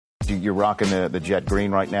You're rocking the jet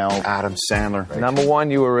green right now. Adam Sandler. Right. Number one,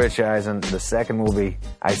 you were Rich Eisen. The second will be,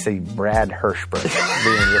 I say, Brad Hirschberg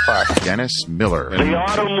being your father. Dennis Miller. The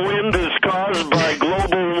autumn wind is caused by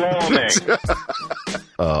global warming.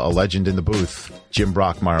 A legend in the booth, Jim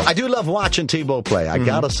Brockmeyer. I do love watching Tebow play. I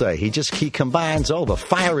gotta say, he combines all the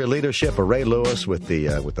fiery leadership of Ray Lewis with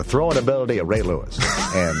the throwing ability of Ray Lewis.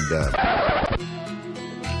 And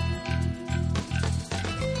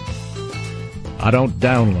I don't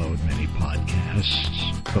download many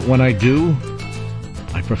podcasts, but when I do,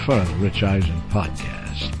 I prefer the Rich Eisen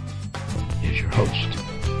podcast. Here's your host,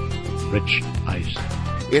 Rich Eisen.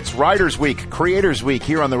 It's Writers Week, Creators Week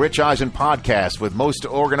here on the Rich Eisen podcast with most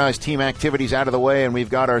organized team activities out of the way, and we've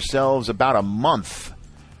got ourselves about a month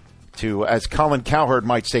to, as Colin Cowherd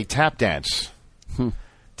might say, tap dance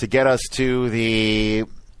to get us to the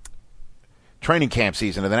training camp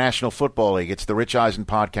season of the National Football League. It's the Rich Eisen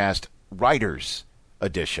podcast Writers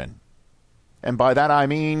Edition. And by that I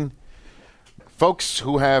mean folks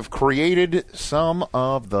who have created some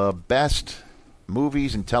of the best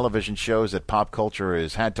movies and television shows that pop culture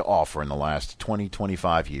has had to offer in the last 20,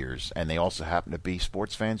 25 years. And they also happen to be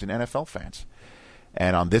sports fans and NFL fans.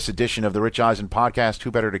 And on this edition of the Rich Eisen podcast,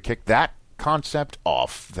 who better to kick that concept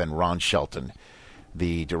off than Ron Shelton,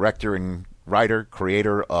 the director and writer,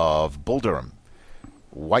 creator of Bull Durham,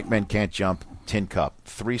 White Men Can't Jump, Tin Cup,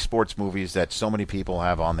 3 sports movies that so many people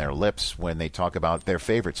have on their lips when they talk about their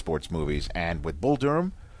favorite sports movies. And with Bull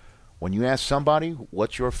Durham, when you ask somebody,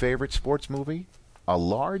 what's your favorite sports movie? A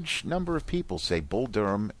large number of people say Bull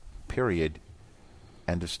Durham, period,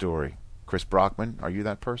 end of story. Chris Brockman, are you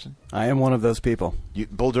that person? I am one of those people.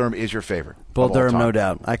 Bull Durham is your favorite? Bull Durham, no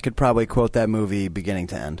doubt. I could probably quote that movie beginning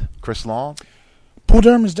to end. Chris Law? Bull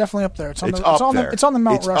Durham is definitely up there. It's on the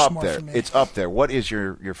Mount Rushmore for me. It's up there. What is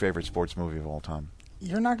your favorite sports movie of all time?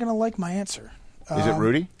 You're not going to like my answer. Is it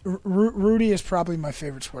Rudy? Rudy is probably my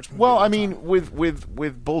favorite sports movie. Well, I mean,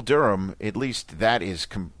 with Bull Durham, at least that is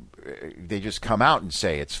they just come out and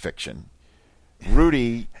say it's fiction.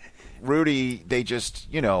 Rudy, they just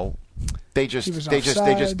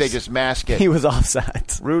mask it. He was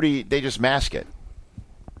offside. Rudy, they just mask it.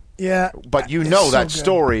 Yeah, but that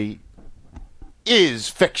story is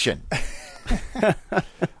fiction.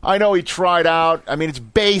 I know he tried out. I mean, it's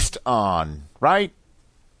based on, right?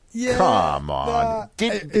 Yeah. Come on.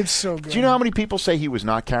 It's so good. Do you know how many people say he was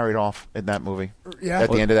not carried off in that movie? Yeah.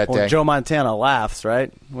 At the end of that day? Joe Montana laughs,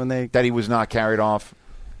 right? That he was not carried off,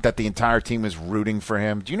 that the entire team was rooting for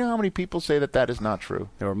him. Do you know how many people say that is not true?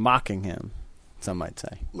 They were mocking him, some might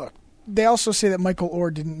say. Look, they also say that Michael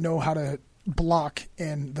Orr didn't know how to block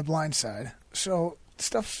in The Blind Side. So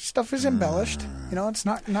stuff is embellished. You know, it's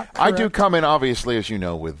not correct. I do come in, obviously, as you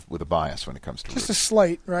know, with a bias when it comes to just Rudy. a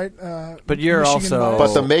slight, right? But you're Michigan also...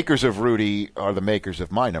 bias. But the makers of Rudy are the makers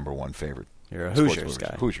of my number one favorite. You're a Hoosiers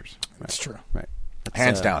guy. Hoosiers. That's true. Right.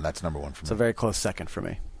 Hands down, that's number one for me. It's a very close second for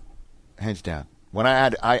me. Hands down. When I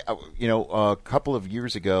had, a couple of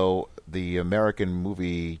years ago, the American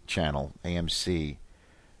Movie Channel, AMC,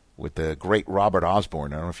 with the great Robert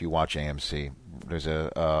Osborne. I don't know if you watch AMC. There's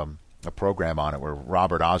a program on it where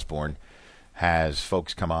Robert Osborne has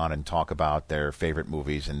folks come on and talk about their favorite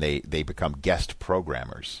movies, and they become guest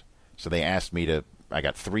programmers. So they asked me I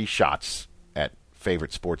got 3 shots at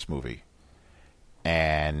favorite sports movie,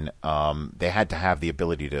 and they had to have the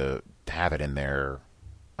ability to have it in their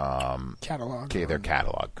catalog. Okay, their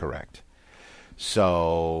catalog, correct.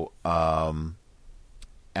 So they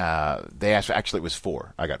asked. Actually, it was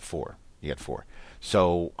 4. I got 4. You got 4.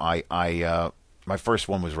 So my first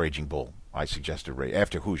one was Raging Bull. I suggested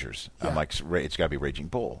after Hoosiers. Yeah. I'm like, it's got to be Raging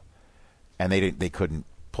Bull, and they couldn't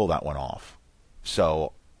pull that one off.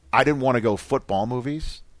 So I didn't want to go football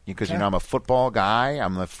movies because I'm a football guy. I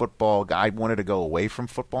wanted to go away from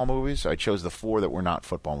football movies, so I chose the 4 that were not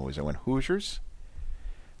football movies. I went Hoosiers,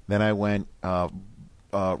 then I went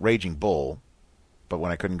Raging Bull, but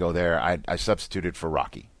when I couldn't go there, I substituted for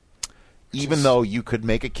Rocky. Even though you could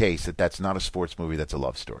make a case that that's not a sports movie, that's a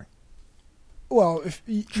love story. Well, if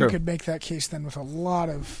you could make that case then with a lot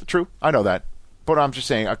of... True, I know that. But I'm just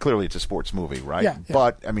saying, clearly it's a sports movie, right? Yeah.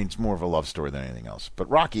 But, I mean, it's more of a love story than anything else. But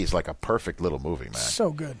Rocky is like a perfect little movie, man.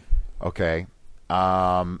 So good. Okay.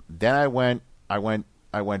 Then I went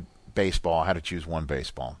baseball. I had to choose one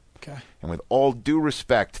baseball. Okay. And with all due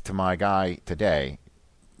respect to my guy today,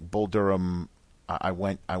 Bull Durham, I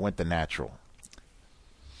went the natural.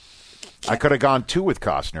 I could have gone 2 with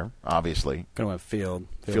Costner, obviously. Could have went Field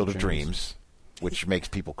of Dreams, which makes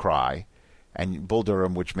people cry, and Bull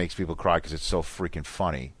Durham, which makes people cry because it's so freaking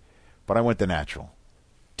funny. But I went the natural.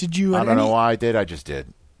 Did you? I don't know why I did. I just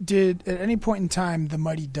did. Did at any point in time the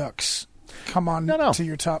Mighty Ducks come on No. to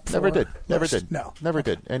your top 4. Never did. Never list? did. No. Never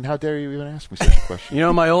did. And how dare you even ask me such a question? You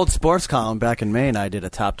know, my old sports column back in Maine, I did a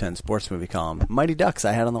top 10 sports movie column. Mighty Ducks,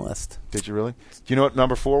 I had on the list. Did you really? Do you know what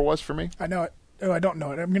number 4 was for me? I know it. Oh, I don't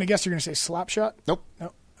know it. I'm going to guess you're going to say Slapshot. Nope.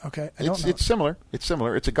 No. Okay. I don't know. It's similar. It's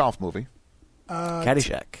similar. It's a golf movie.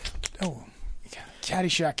 Caddyshack. Oh,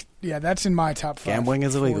 Caddyshack. Yeah, that's in my top 5. Gambling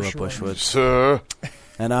is illegal for at sure. Bushwood. Sir.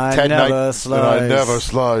 And I Ted never Knight, slice. And I never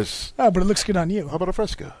slice. Oh, but it looks good on you. How about a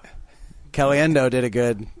fresco? Caliendo did a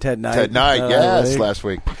good Ted Knight. Ted Knight, yes, week. last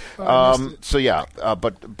week. So yeah,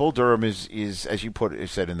 but Bull Durham is as you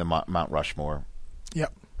said in the Mount Rushmore.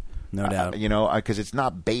 Yep. No doubt. You know, because it's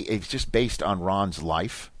not it's just based on Ron's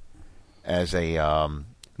life as a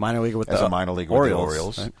minor leaguer with as the a minor leaguer Orioles, with the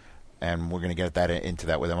Orioles. right? And we're going to get into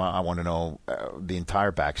that with him. I want to know the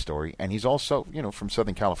entire backstory. And he's also, from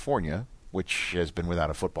Southern California, which has been without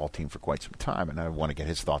a football team for quite some time, and I want to get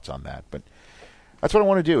his thoughts on that. But that's what I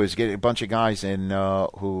want to do, is get a bunch of guys in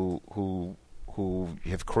who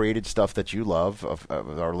have created stuff that you love, of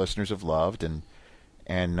our listeners have loved,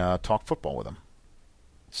 and talk football with them.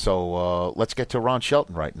 So let's get to Ron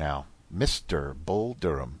Shelton right now, Mr. Bull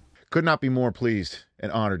Durham. Could not be more pleased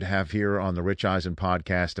and honored to have here on the Rich Eisen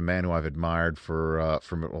podcast a man who I've admired for a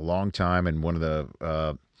long time, and one of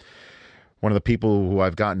the people who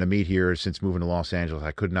I've gotten to meet here since moving to Los Angeles.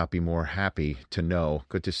 I could not be more happy to know.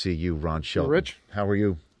 Good to see you, Ron Shelton. Hey, Rich. How are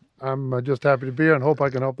you? I'm just happy to be here and hope I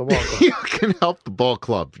can help the ball club. You can help the ball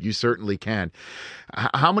club. You certainly can.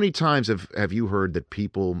 How many times have you heard that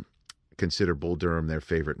people consider Bull Durham their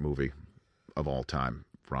favorite movie of all time,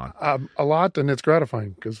 Ron? A lot, and it's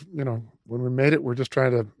gratifying because, when we made it, we're just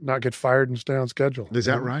trying to not get fired and stay on schedule. Is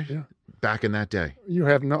that right? Yeah. Back in that day.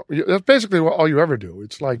 That's basically all you ever do.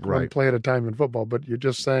 It's like one Right. play at a time in football, but you're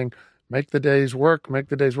just saying, make the days work.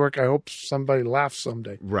 I hope somebody laughs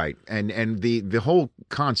someday. Right. And the whole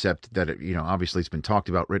concept that, obviously it's been talked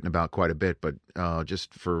about, written about quite a bit, but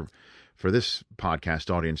just for this podcast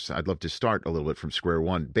audience, I'd love to start a little bit from square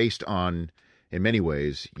one, based on, in many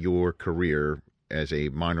ways, your career as a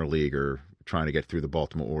minor leaguer trying to get through the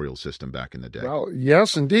Baltimore Orioles system back in the day. Well,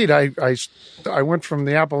 yes, indeed. I went from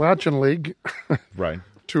the Appalachian League Right.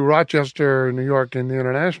 to Rochester, New York in the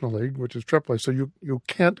International League, which is AAA. So you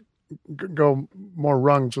can't go more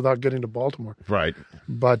rungs without getting to Baltimore. Right.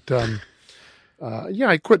 But,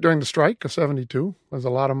 I quit during the strike of 72, as a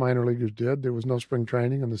lot of minor leaguers did. There was no spring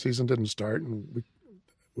training, and the season didn't start, and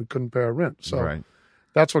we couldn't pay our rent. So Right.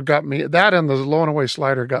 that's what got me. That and the low and away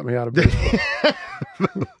slider got me out of baseball.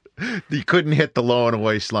 You couldn't hit the low and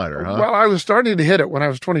away slider, huh? Well, I was starting to hit it when I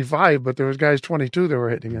was 25, but there was guys 22 that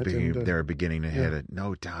were hitting it. They're beginning to hit it.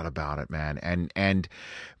 No doubt about it, man. And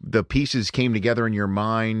the pieces came together in your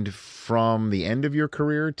mind from the end of your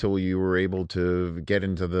career till you were able to get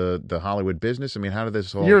into the Hollywood business. I mean, how did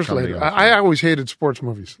this all Years come later, together? I always hated sports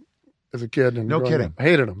movies as a kid. And No growing kidding. up. I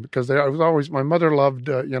hated them because my mother loved,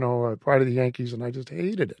 Pride of the Yankees, and I just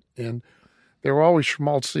hated it. And they were always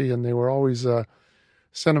schmaltzy, and they were always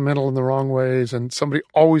sentimental in the wrong ways, and somebody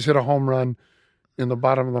always hit a home run in the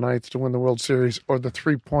bottom of the ninth to win the World Series, or the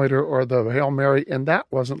three-pointer, or the Hail Mary, and that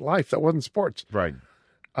wasn't life. That wasn't sports. Right.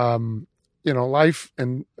 Life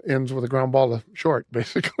ends with a ground ball to short,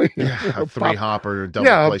 basically. Yeah, a three-hopper, double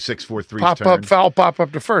play, 6-4-3 pop up, foul, pop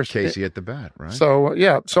up to first. Casey at the bat, right? So,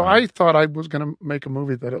 I thought I was going to make a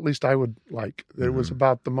movie that at least I would like. That it was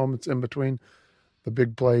about the moments in between the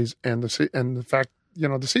big plays and the fact,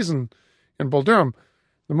 the season in Bull Durham.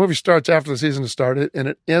 The movie starts after the season has started, and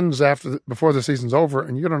it ends before the season's over,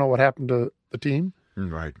 and you don't know what happened to the team.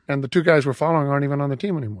 Right. And the two guys we're following aren't even on the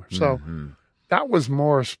team anymore. So that was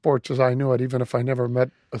more sports as I knew it, even if I never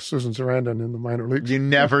met Susan Sarandon in the minor leagues. You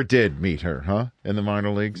never did meet her, huh? In the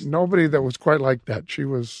minor leagues? Nobody that was quite like that. She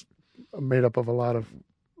was made up of a lot of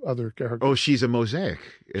other characters. Oh, she's a mosaic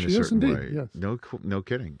in a She is certain indeed, way. yes. No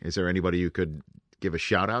kidding. Is there anybody you could give a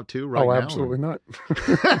shout out to right now? Oh, absolutely not.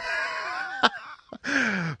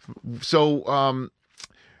 So,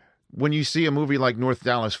 when you see a movie like North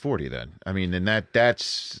Dallas 40, then I mean, and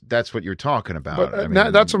that's what you're talking about. But I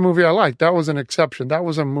mean, that's a movie I like. That was an exception. That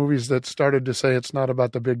was a movies that started to say it's not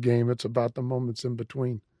about the big game; it's about the moments in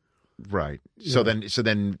between. right. So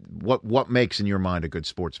then, what makes in your mind a good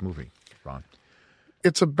sports movie, Ron?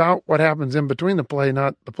 It's about what happens in between the play,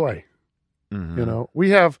 not the play. Mm-hmm.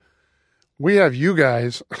 We have you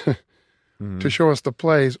guys to show us the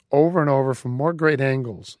plays over and over from more great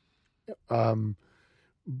angles.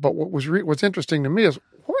 But what's interesting to me is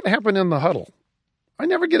what happened in the huddle. I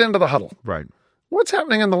never get into the huddle. Right. What's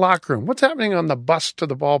happening in the locker room? What's happening on the bus to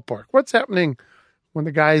the ballpark? What's happening when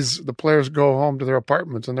the players go home to their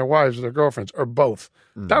apartments and their wives or their girlfriends or both?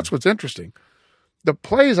 That's what's interesting. the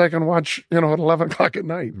plays I can watch, at 11 o'clock at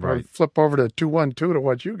night. Right. Or flip over to 212 to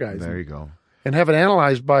watch you guys. There you go. And have it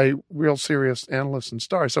analyzed by real serious analysts and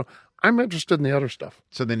stars. So I'm interested in the other stuff.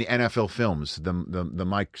 So then the NFL films, the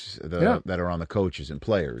mics that are on the coaches and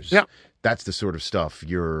players. Yeah. That's the sort of stuff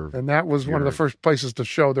And that was one of the first places to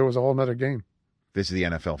show there was a whole nother game. This is the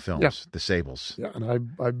NFL films, Yeah. the Sables. Yeah, and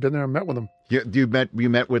I've been there and met with them. You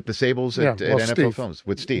met with the Sables at NFL Steve. Films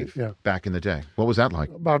with Steve. Yeah. Back in the day. What was that like?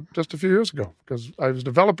 About just a few years ago, because I was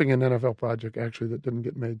developing an NFL project actually that didn't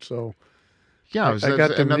get made. So Yeah, I got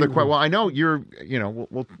to another meet question. him. Well, I know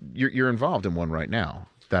you're involved in one right now.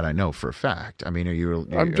 That I know for a fact. I mean,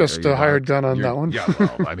 I'm just a hired gun on that one. Yeah,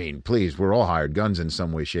 well, I mean, please, we're all hired guns in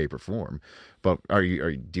some way, shape, or form. But do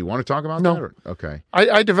you want to talk about No. that? Or? Okay.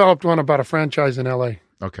 I developed one about a franchise in L.A.,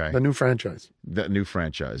 Okay. the new franchise, The new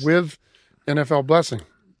franchise. with NFL blessing,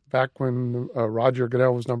 back when Roger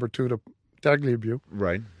Goodell was number 2 to Tagliabue.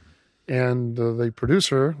 Right. And the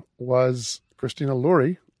producer was Christina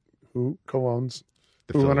Lurie, who co-owns,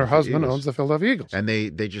 who and her husband owns the Philadelphia Eagles. And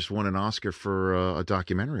they just won an Oscar for a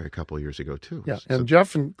documentary a couple of years ago, too. Yeah, So- and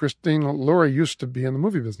Jeff and Christina Lurie used to be in the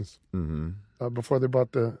movie business before they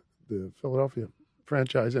bought the Philadelphia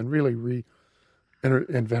franchise and really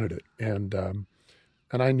reinvented it.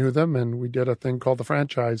 And I knew them, and we did a thing called the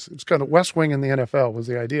franchise. It's kind of West Wing in the NFL was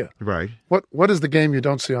the idea. Right. What is the game you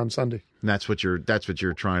don't see on Sunday? And that's what you're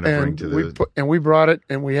trying to bring to the. We brought it,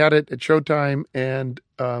 and we had it at Showtime, and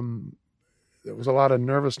there was a lot of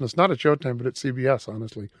nervousness, not at Showtime, but at CBS,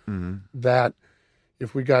 honestly, that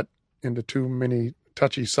if we got into too many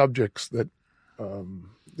touchy subjects, that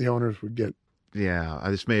the owners would get. Yeah,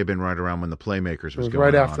 this may have been right around when the Playmakers was was going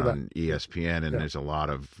right after on ESPN, and there's a lot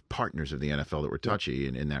of partners of the NFL that were touchy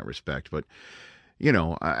in that respect. But,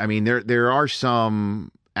 I mean, there are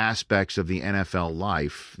some aspects of the NFL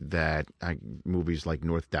life that movies like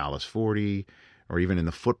North Dallas 40, or even in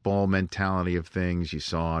the football mentality of things, you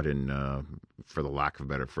saw it in, for the lack of a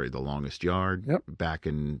better phrase, The Longest Yard. Yep. Back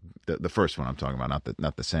in the first one I'm talking about,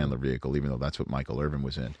 not the Sandler vehicle, even though that's what Michael Irvin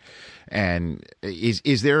was in. And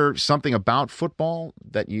is there something about football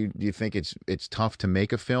that you think it's tough to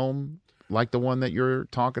make a film like the one that you're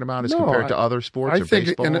talking about as compared to other sports or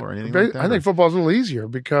baseball or anything like that? I think football's a little easier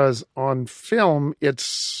because on film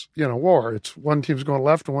it's war. It's one team's going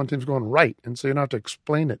left and one team's going right, and so you don't have to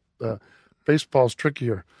explain it. Baseball's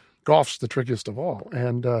trickier. Golf's the trickiest of all.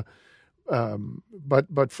 And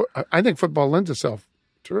I think football lends itself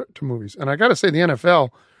to movies. And I got to say, the NFL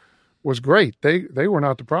was great. They were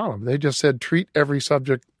not the problem. They just said treat every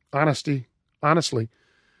subject honestly,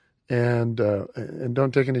 and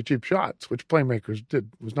don't take any cheap shots, which Playmakers did.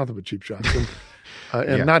 Was nothing but cheap shots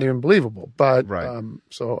and not even believable. But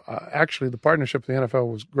actually, the partnership with the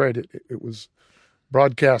NFL was great. It was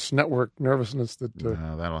broadcast network nervousness that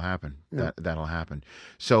that'll happen. Yeah. That'll happen.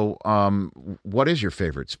 So, what is your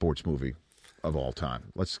favorite sports movie of all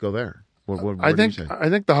time? Let's go there. What I do you think say? I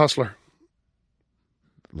think The Hustler.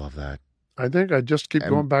 Love that. I think I just keep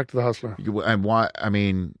going back to The Hustler. And why? I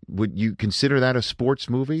mean, would you consider that a sports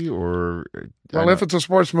movie or? Well, if it's a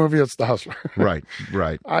sports movie, it's The Hustler. Right.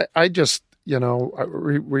 I just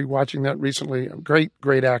rewatching that recently.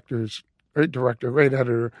 Great actors, great director, great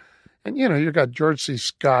editor. And, you got George C.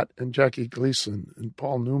 Scott and Jackie Gleason and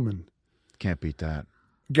Paul Newman. Can't beat that.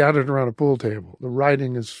 Gathered around a pool table. The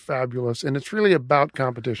writing is fabulous. And it's really about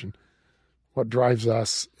competition, what drives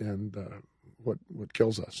us and what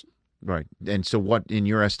kills us. Right. And so what, in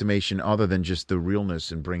your estimation, other than just the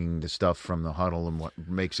realness and bringing the stuff from the huddle and what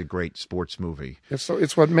makes a great sports movie?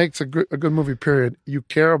 It's what makes a good movie, period. You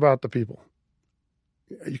care about the people.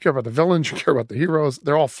 You care about the villains. You care about the heroes.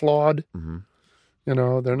 They're all flawed. Mm-hmm.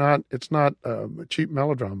 They're not. It's not a cheap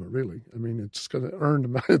melodrama, really. I mean, it's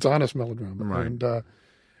earned. It's honest melodrama, right. And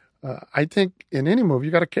I think in any movie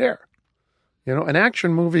you got to care. An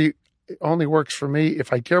action movie only works for me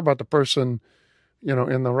if I care about the person,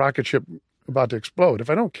 in the rocket ship about to explode.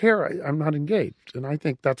 If I don't care, I'm not engaged, and I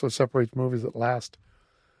think that's what separates movies that last.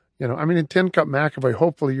 I mean, in Tin Cup McAvoy,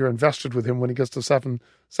 hopefully you're invested with him when he gets to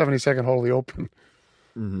 72nd hole of the Open.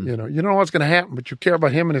 Mm-hmm. You don't know what's going to happen, but you care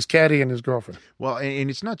about him and his caddy and his girlfriend. Well, and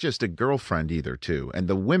it's not just a girlfriend either, too. And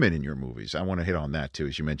the women in your movies, I want to hit on that, too.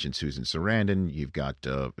 As you mentioned, Susan Sarandon, you've got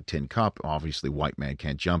Tin Cup, obviously White Man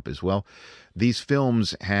Can't Jump as well. These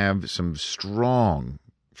films have some strong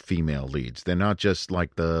female leads. They're not just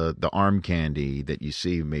like the arm candy that you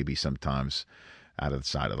see maybe sometimes out of the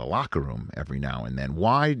side of the locker room every now and then.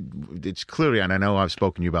 Why? It's clearly, and I know I've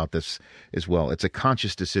spoken to you about this as well, it's a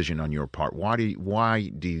conscious decision on your part. Why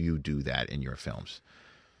do you do that in your films?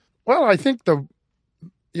 Well, I think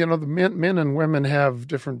the men and women have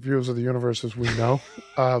different views of the universe, as we know.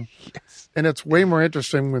 Yes. And it's way more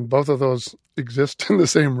interesting when both of those exist in the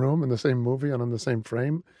same room, in the same movie, and on the same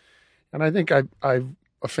frame. And I think I've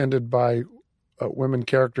offended by women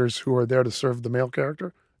characters who are there to serve the male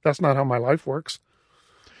character. That's not how my life works.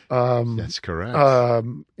 That's correct.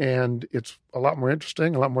 And it's a lot more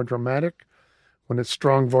interesting, a lot more dramatic when it's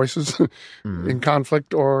strong voices in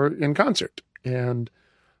conflict or in concert. And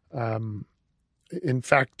in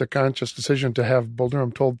fact, the conscious decision to have Bull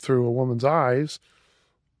Durham told through a woman's eyes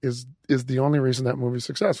is the only reason that movie is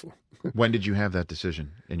successful. When did you have that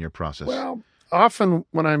decision in your process? Well, often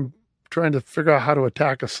when I'm trying to figure out how to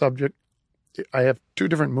attack a subject, I have two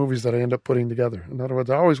different movies that I end up putting together. In other words,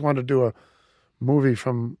 I always wanted to do a movie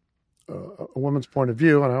from a woman's point of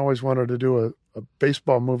view, and I always wanted to do a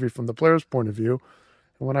baseball movie from the player's point of view.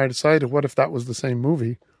 And when I decided, what if that was the same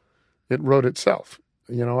movie, it wrote itself.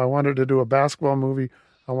 I wanted to do a basketball movie.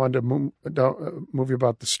 I wanted a movie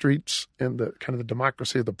about the streets and the kind of the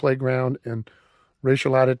democracy of the playground and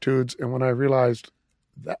racial attitudes. And when I realized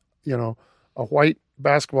that, a white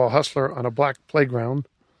basketball hustler on a black playground,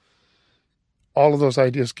 all of those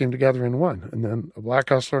ideas came together in one. And then a black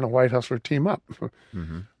hustler and a white hustler team up.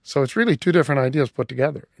 Mm-hmm. So it's really two different ideas put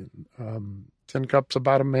together. Tin Cup's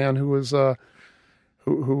about a man who was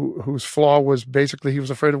whose flaw was basically he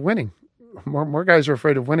was afraid of winning. More guys are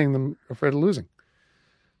afraid of winning than afraid of losing.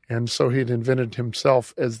 And so he'd invented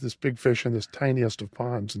himself as this big fish in this tiniest of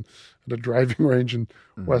ponds and at a driving range in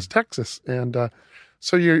West Texas. And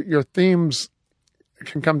so your themes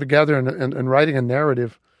can come together, and writing a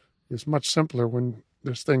narrative is much simpler when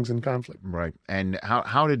there's things in conflict. Right. And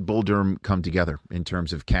how did Bull Durham come together in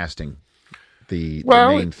terms of casting the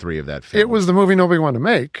main three of that film? It was the movie nobody wanted to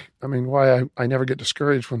make. I mean, why I never get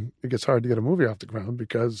discouraged when it gets hard to get a movie off the ground,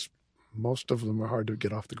 because most of them are hard to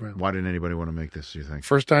get off the ground. Why didn't anybody want to make this, do you think?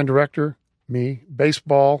 First-time director, me.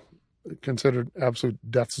 Baseball, considered absolute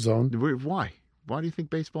death zone. Why? Why do you think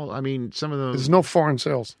baseball? I mean, some of those... There's no foreign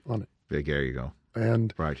sales on it. There you go.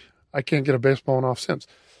 And right. I can't get a baseball one off since.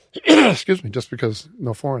 Excuse me, just because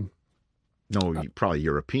no foreign. No, probably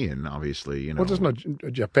European, obviously. Well, there's no...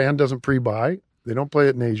 Japan doesn't pre-buy. They don't play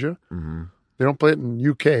it in Asia. Mm-hmm. They don't play it in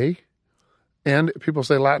UK. And people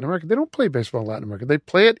say Latin America. They don't play baseball in Latin America. They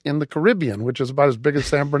play it in the Caribbean, which is about as big as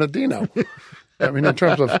San Bernardino. I mean, in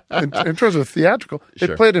terms of theatrical, they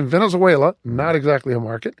play it in Venezuela, not exactly a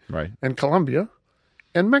market, right? And Colombia,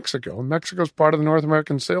 and Mexico. And Mexico's part of the North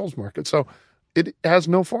American sales market, so it has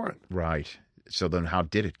no foreign. Right. So then, how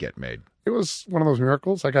did it get made? It was one of those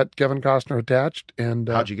miracles. I got Kevin Costner attached, and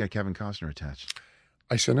how'd you get Kevin Costner attached?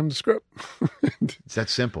 I sent him the script. It's that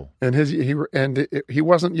simple. And he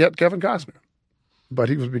wasn't yet Kevin Costner. But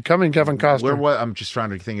he was becoming Kevin Costner. I'm just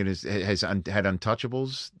trying to think. Has had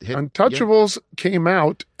Untouchables hit? Untouchables came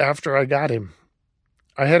out after I got him.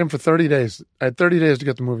 I had him for 30 days. I had 30 days to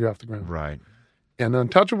get the movie off the ground. Right. And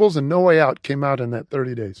Untouchables and No Way Out came out in that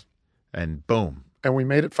 30 days. And boom. And we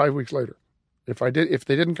made it 5 weeks later. If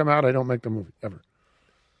they didn't come out, I don't make the movie ever.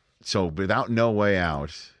 So without No Way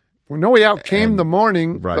Out. Well, No Way Out came the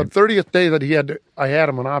morning, right. The 30th day that I had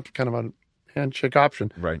him on kind of a handshake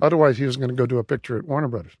option. Right. Otherwise, he was going to go do a picture at Warner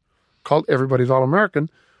Brothers called Everybody's All-American,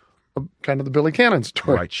 kind of the Billy Cannon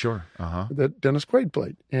story. Right, sure. That Dennis Quaid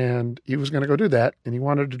played. And he was going to go do that, and he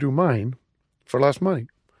wanted to do mine for less money.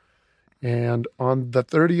 And on the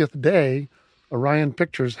 30th day, Orion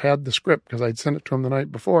Pictures had the script, because I'd sent it to him the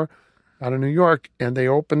night before out of New York, and they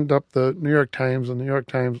opened up the New York Times, and the New York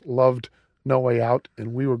Times loved No Way Out,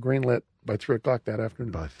 and we were greenlit by 3 o'clock that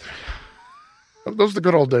afternoon. Those are the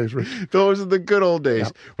good old days, Rich. Those are the good old days.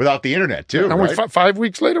 Yeah. Without the internet, too, and right? 5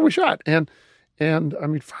 weeks later, we shot. And I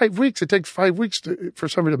mean, 5 weeks, it takes 5 weeks for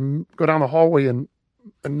somebody to go down the hallway and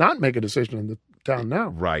not make a decision in the town now.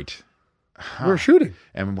 Right. Huh. We're shooting.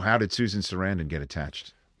 And how did Susan Sarandon get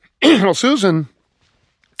attached? Well, Susan,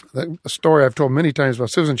 a story I've told many times about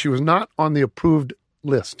Susan, she was not on the approved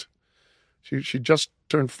list. She just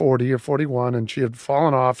turned 40 or 41, and she had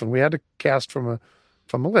fallen off, and we had to cast from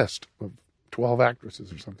a list of 12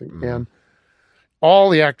 actresses or something. Mm. And all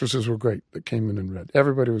the actresses were great that came in and read.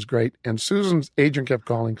 Everybody was great. And Susan's agent kept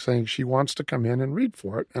calling saying she wants to come in and read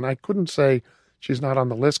for it. And I couldn't say she's not on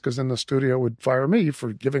the list, because then the studio would fire me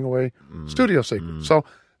for giving away studio secrets. So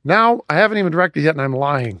now I haven't even directed yet, and I'm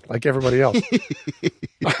lying like everybody else.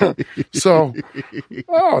 So,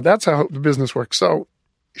 that's how the business works. So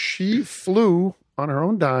she flew on her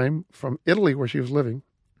own dime from Italy, where she was living,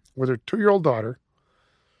 with her 2-year-old daughter,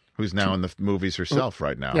 who's now in the movies herself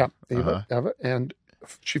right now. Yeah, Eva. And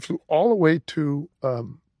she flew all the way to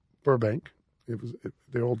Burbank. It was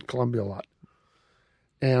the old Columbia lot.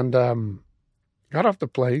 And got off the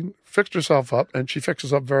plane, fixed herself up, and she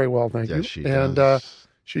fixes up very well, thank you. Yes, she and does.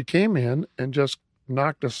 She came in and just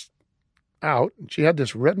knocked us out. She had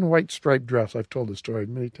this red and white striped dress. I've told this story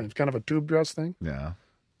many times, kind of a tube dress thing. Yeah.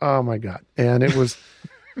 Oh my God. And it was,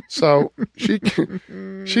 so she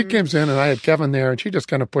comes in and I had Kevin there and she just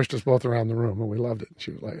kind of pushed us both around the room and we loved it.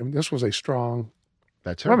 She was like, this was a strong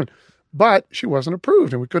That's her. woman, but she wasn't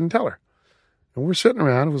approved and we couldn't tell her. And we're sitting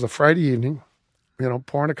around. It was a Friday evening,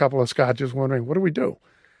 pouring a couple of scotches, wondering, what do we do?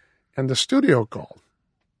 And the studio called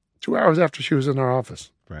 2 hours after she was in our office,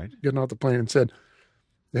 Right. getting off the plane, and said,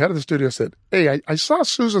 the head of the studio said, hey, I saw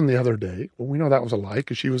Susan the other day. Well, we know that was a lie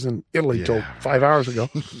because she was in Italy till 5 hours ago.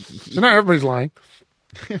 So now everybody's lying.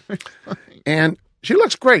 And she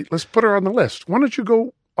looks great. Let's put her on the list. Why don't you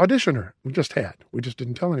go audition her? We just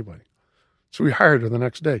didn't tell anybody. So we hired her the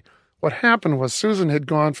next day. What happened was Susan had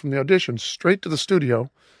gone from the audition straight to the studio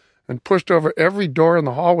and pushed over every door in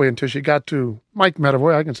the hallway until she got to Mike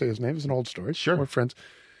Medavoy. I can say his name. It's an old story. Sure. We're friends.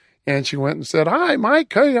 And she went and said, hi,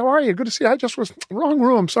 Mike. Hey, how are you? Good to see you. I just was wrong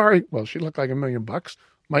room. Sorry. Well, she looked like $1 million.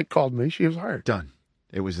 Mike called me. She was hired. Done.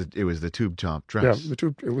 It was the tube top dress. Yeah,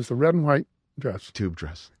 it was the red and white dress. Tube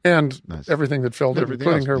dress. And Nice. everything that filled it, Everything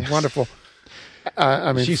including else. her wonderful,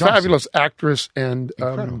 She's fabulous actress. And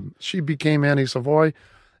Incredible. she became Annie Savoy.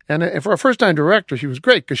 And for a first-time director, she was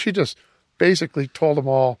great because she just basically told them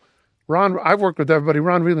all, Ron, I've worked with everybody.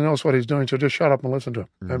 Ron really knows what he's doing, so just shut up and listen to him.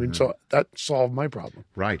 I mean, so that solved my problem.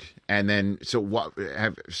 Right. And then, so what?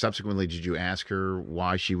 Subsequently, did you ask her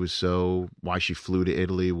why she flew to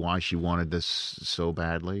Italy, why she wanted this so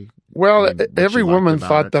badly? Well, What every she liked woman about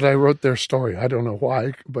thought it? that I wrote their story. I don't know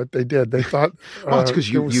why, but they did. They thought. Well, it's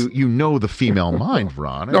because there was- you know the female mind,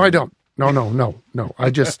 Ron. No, I don't. No. I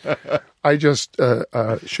just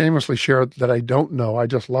shamelessly share that I don't know. I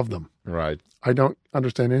just love them. Right. I don't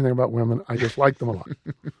understand anything about women. I just like them a lot.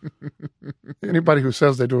 Anybody who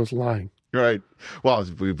says they do is lying. Right. Well,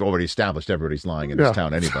 we've already established everybody's lying in this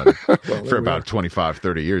town, anybody. For about 25,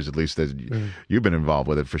 30 years at least. You've been involved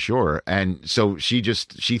with it for sure. And so she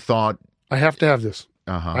thought. I have to have this.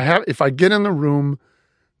 Uh-huh. If I get in the room,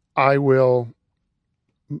 I will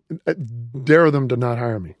dare them to not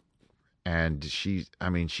hire me. And she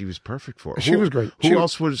was perfect for it. She was great. Who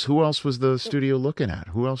else was the studio looking at?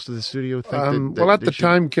 Who else did the studio think well, at the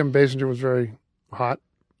time, Kim Basinger was very hot.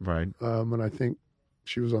 Right. And I think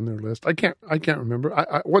she was on their list. I can't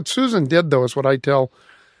remember. What Susan did, though, is what I tell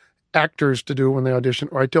actors to do when they audition,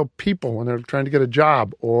 or I tell people when they're trying to get a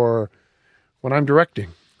job, or when I'm directing,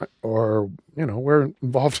 or, we're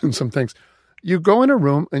involved in some things. You go in a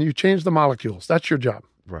room and you change the molecules. That's your job.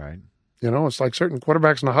 Right. It's like certain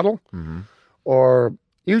quarterbacks in a huddle, Mm-hmm. or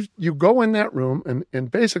you go in that room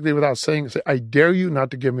and basically without saying, say, I dare you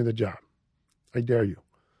not to give me the job. I dare you.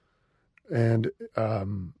 And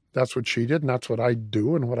that's what she did, and that's what I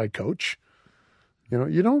do and what I coach.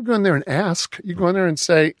 You don't go in there and ask. You go in there and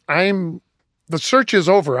say, the search is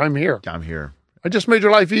over. I'm here. I'm here. I just made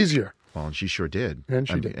your life easier. Well, and she sure did. And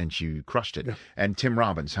she did. And she crushed it. Yeah. And Tim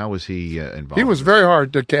Robbins, how was he involved? He was very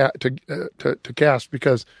hard to cast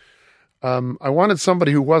because I wanted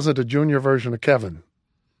somebody who wasn't a junior version of Kevin.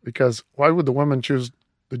 Because why would the woman choose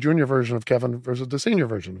the junior version of Kevin versus the senior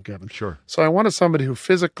version of Kevin? Sure. So I wanted somebody who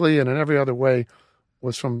physically and in every other way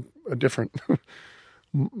was from a different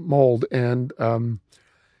mold. And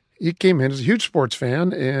he came in as a huge sports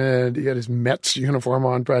fan, and he had his Mets uniform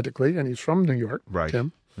on practically, and he's from New York, Right.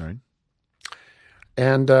 Tim. Right.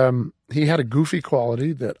 And he had a goofy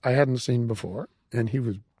quality that I hadn't seen before, and he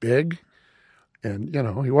was big. And,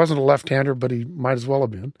 he wasn't a left-hander, but he might as well have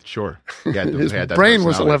been. Sure. Yeah, His had that brain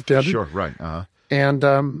was personality. left-handed. Sure. Right. Uh-huh.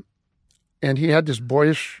 And he had this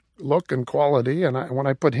boyish look and quality. And when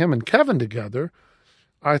I put him and Kevin together,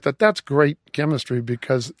 I thought that's great chemistry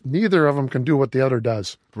because neither of them can do what the other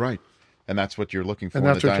does. Right. And that's what you're looking for And in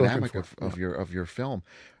the that's what you're dynamic looking of your film.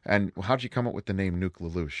 And how'd you come up with the name Nuke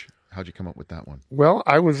Lelouch? How'd you come up with that one? Well,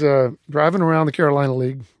 I was driving around the Carolina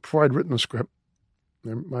League before I'd written the script.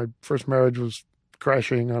 And my first marriage was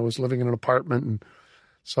crashing. I was living in an apartment. And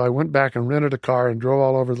so I went back and rented a car and drove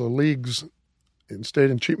all over the leagues and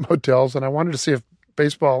stayed in cheap motels. And I wanted to see if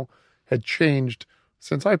baseball had changed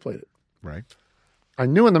since I played it. Right. I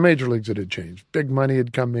knew in the major leagues it had changed. Big money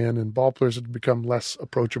had come in and ball players had become less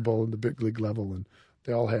approachable in the big league level. And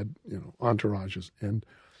they all had, entourages.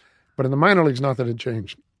 But in the minor leagues, nothing had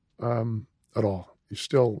changed at all.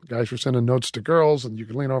 Guys were sending notes to girls and you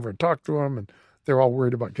could lean over and talk to them. And they're all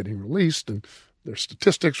worried about getting released. And their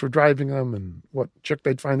statistics were driving them and what chick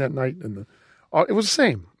they'd find that night. And it was the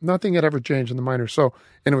same. Nothing had ever changed in the minors. And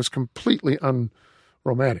it was completely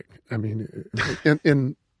unromantic. I mean,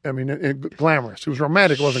 in I mean, glamorous. It was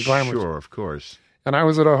romantic. It wasn't glamorous. Sure, of course. And I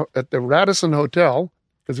was at the Radisson Hotel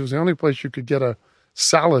because it was the only place you could get a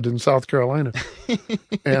salad in South Carolina.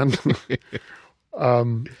 And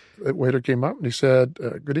the waiter came up and he said,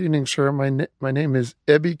 "Good evening, sir. My name is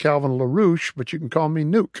Ebby Calvin LaRouche, but you can call me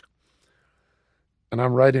Nuke." And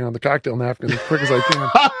I'm writing on the cocktail napkin as quick as I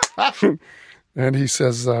can. And he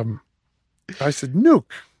says, I said, Nuke,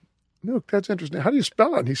 that's interesting. How do you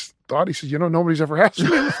spell it? And he said, nobody's ever asked me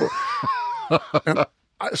before. And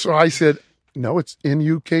so I said, no, it's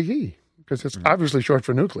Nuke, because it's obviously short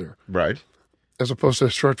for nuclear. Right. As opposed to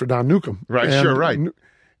short for Don Newcomb. Right, sure, right.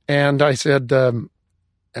 And I said, and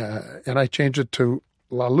I changed it to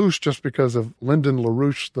LaLouche just because of Lyndon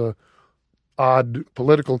LaRouche, the odd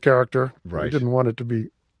political character. Right. I didn't want it to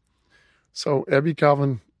be. So Ebby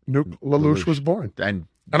Calvin Nuke LaLouche was born. And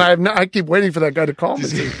I keep waiting for that guy to call me.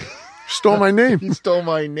 Stole my name. He stole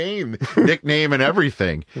my name, nickname, and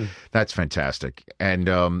everything. That's fantastic.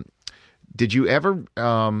 And did you ever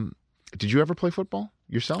play football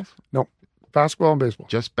yourself? No, basketball and baseball.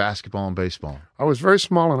 Just basketball and baseball. I was very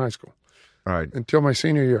small in high school. All right. Until my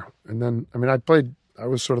senior year, and then I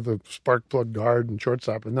was sort of the spark plug guard and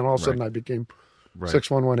shortstop, and then all of a sudden I became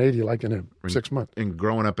 6'1", 180 like in 6 months. And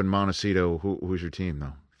growing up in Montecito, who's your team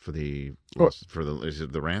though? Is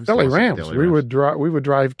it the Rams? LA Rams. We would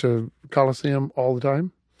drive to Coliseum all the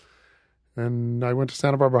time, and I went to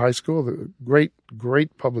Santa Barbara High School, the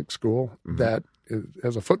great public school that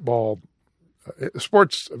has a football, a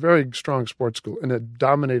very strong sports school, and it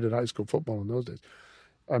dominated high school football in those days.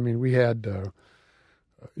 I mean, we had,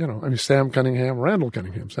 Sam Cunningham, Randall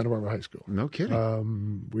Cunningham, Santa Barbara High School. No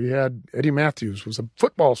kidding. We had Eddie Matthews was a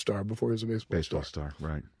football star before he was a baseball star.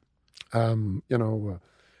 Right.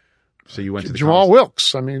 So you went to the Jamal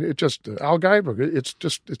Wilkes. I mean, Al Guybrook. It's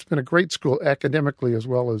been a great school academically as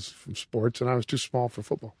well as from sports, and I was too small for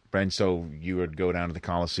football. And so you would go down to the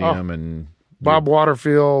Coliseum and Bob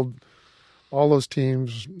Waterfield, all those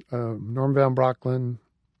teams, Norm Van Brocklin.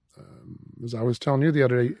 As I was telling you the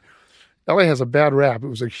other day, LA has a bad rap. It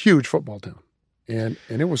was a huge football town, and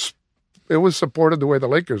it was supported the way the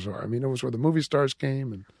Lakers are. I mean, it was where the movie stars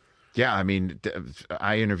came. And yeah, I mean,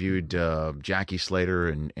 I interviewed Jackie Slater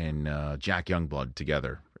and Jack Youngblood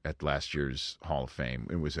together at last year's Hall of Fame.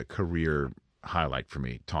 It was a career highlight for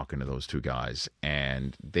me talking to those two guys,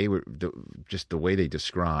 and they were just the way they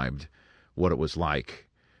described what it was like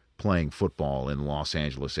playing football in the Los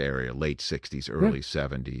Angeles area, late 60s, early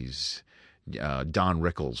 70s. Don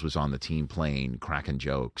Rickles was on the team playing, cracking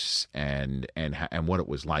jokes, and what it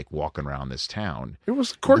was like walking around this town. It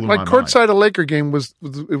was courtside a Laker game was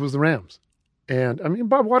the Rams, and I mean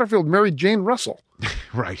Bob Waterfield married Jane Russell,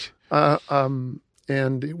 right?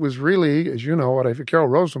 And it was really, as you know, Carol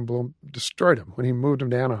Rosenblum destroyed him when he moved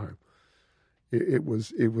him to Anaheim. It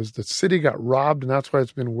was the city got robbed, and that's why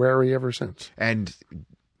it's been wary ever since. And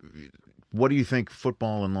what do you think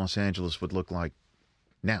football in Los Angeles would look like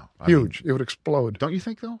now? Huge. It would explode. Don't you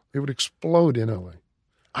think, though? It would explode in LA.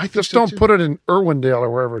 I think just don't put it in Irwindale or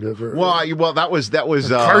wherever it is. Well, that was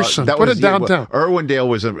Carson. Put it downtown. Irwindale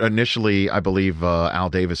was initially, I believe, Al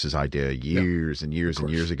Davis's idea years and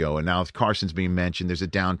years ago, and now Carson's being mentioned. There's a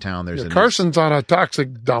downtown. Carson's on a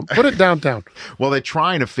toxic dump. Put it downtown. Well, they're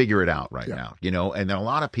trying to figure it out right now, and then a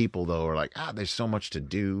lot of people though are like, there's so much to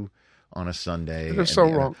do on a Sunday. They're so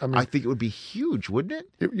wrong. I mean, I think it would be huge, wouldn't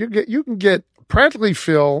it? You can get practically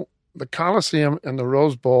fill the Coliseum and the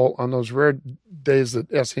Rose Bowl on those rare days that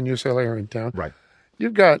SC and UCLA are in town. Right.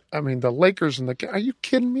 You've got, the Lakers and are you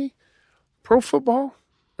kidding me? Pro football?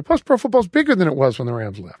 Plus, pro football's bigger than it was when the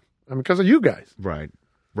Rams left. I mean, because of you guys. Right.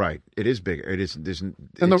 It is bigger. It is. And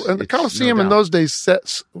the Coliseum in those days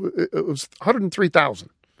it was 103,000.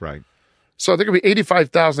 Right. So there could be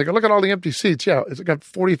 85,000. They go, look at all the empty seats. Yeah, it's got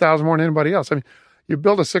 40,000 more than anybody else. I mean, you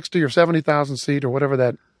build a 60 or 70,000 seat or whatever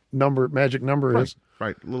that magic number is.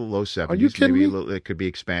 Right, a little low 70s. Are you kidding me? It could be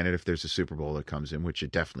expanded if there's a Super Bowl that comes in, which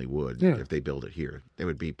it definitely would if they build it here. It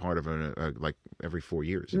would be part of like every 4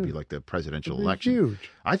 years. It'd be like the presidential election. Huge.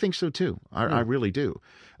 I think so too. I really do.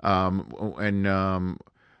 Do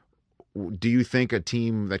you think a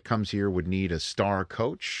team that comes here would need a star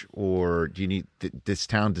coach, or do you need this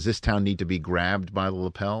town? Does this town need to be grabbed by the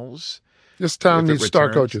lapels? This town needs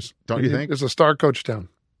star coaches. Don't you think? It's a star coach town.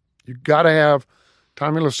 You got to have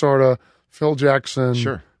Tommy Lasorda, Phil Jackson.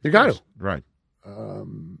 Sure. You got to. Right.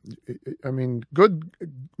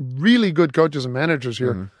 Really good coaches and managers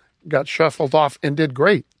here got shuffled off and did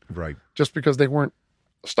great. Right. Just because they weren't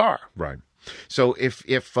a star. Right. So if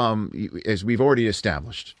as we've already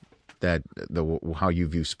established, that how you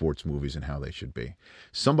view sports movies and how they should be.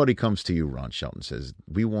 Somebody comes to you, Ron Shelton, says,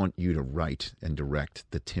 we want you to write and direct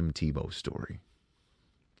the Tim Tebow story.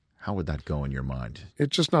 How would that go in your mind?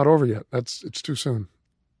 It's just not over yet. It's too soon.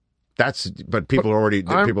 But people are already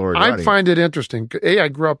I find it interesting. I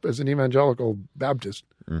grew up as an evangelical Baptist,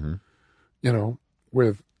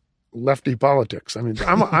 with lefty politics. I mean,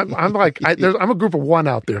 I'm a group of one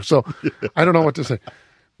out there, so I don't know what to say.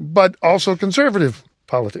 But also conservative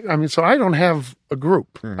politics. I mean, so I don't have a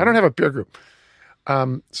group. I don't have a peer group.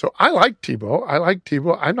 So I like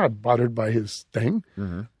Tebow. I'm not bothered by his thing.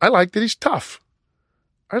 I like that he's tough.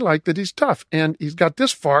 And he's got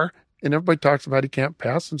this far, and everybody talks about he can't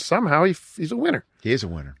pass, and somehow he's a winner. He is a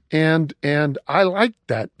winner. And I like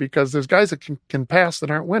that because there's guys that can pass that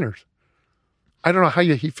aren't winners. I don't know how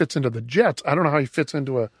he fits into the Jets. I don't know how he fits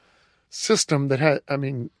into a system that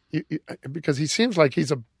because he seems like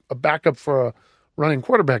he's a backup for a running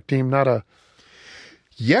quarterback team, not a.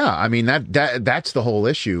 Yeah, I mean that's the whole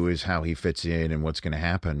issue is how he fits in and what's going to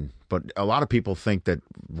happen. But a lot of people think that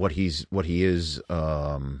what he is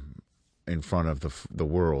in front of the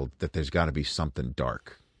world, that there's got to be something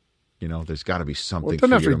dark. There's got to be something. Well, it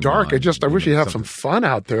doesn't have to be dark. I wish he'd have some fun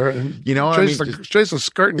out there and chase a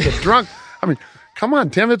skirt and get drunk. I mean, come on,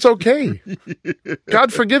 Tim, it's okay.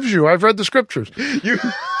 God forgives you. I've read the scriptures.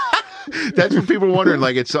 That's what people are wondering.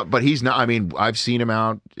 But he's not. I mean, I've seen him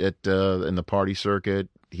out at in the party circuit.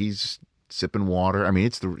 He's sipping water. I mean,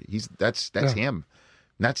 that's him.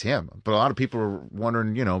 That's him. But a lot of people are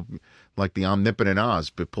wondering, like the omnipotent Oz,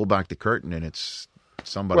 but pull back the curtain and it's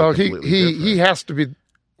somebody. Well, completely he has to be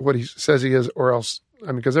what he says he is, or else. I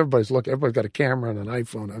mean, because everybody's got a camera and an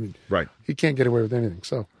iPhone. I mean, right. He can't get away with anything.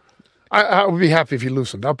 So, I would be happy if he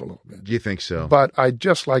loosened up a little bit. Do you think so? But I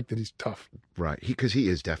just like that he's tough. Right. Because he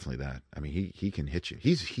is definitely that. I mean, he can hit you.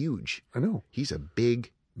 He's huge. I know. He's a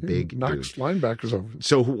big knocks dude. Linebackers over.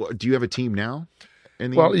 So, do you have a team now?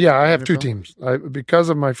 I have two teams. Because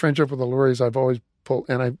of my friendship with the Lurie's, I've always pulled,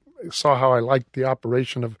 and I saw how I liked the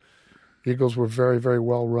operation of Eagles. Were very, very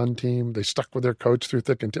well run team. They stuck with their coach through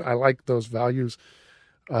thick and thin. I like those values.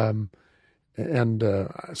 So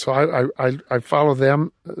I follow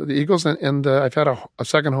them, the Eagles, and I've had a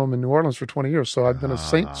second home in New Orleans for 20 years. So I've been a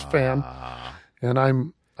Saints fan, and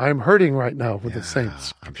I'm hurting right now with the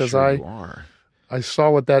Saints because I saw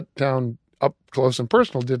what that town up close and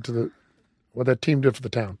personal did to what that team did for the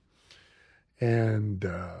town, and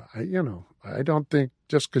I don't think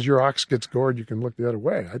just because your ox gets gored you can look the other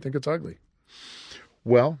way. I think it's ugly.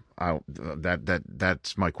 Well,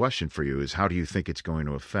 that's my question for you is how do you think it's going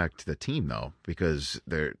to affect the team, though? Because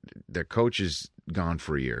their coach is gone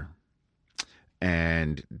for a year,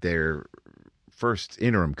 and their first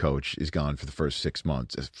interim coach is gone for the first 6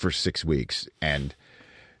 weeks, and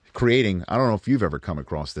creating, I don't know if you've ever come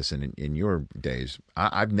across this in your days.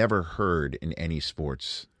 I've never heard in any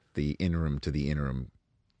sports the interim to the interim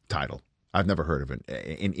title. I've never heard of an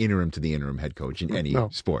interim to the interim head coach in any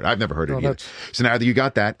sport. I've never heard of it either. So now you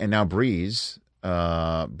got that, and now Breeze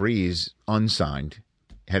unsigned,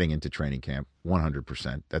 heading into training camp,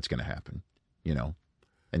 100%. That's going to happen,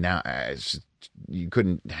 And now you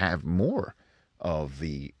couldn't have more of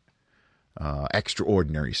the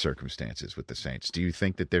extraordinary circumstances with the Saints. Do you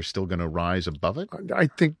think that they're still going to rise above it? I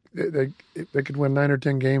think they could win 9 or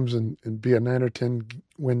 10 games and be a 9 or 10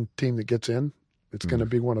 win team that gets in. It's going to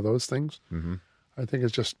be one of those things. Mm-hmm. I think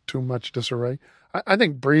it's just too much disarray. I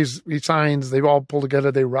think Breeze, he signs, they all pull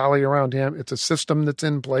together, they rally around him. It's a system that's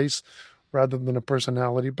in place rather than a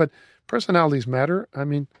personality. But personalities matter. I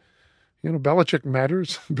mean, Belichick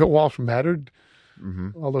matters. Bill Walsh mattered,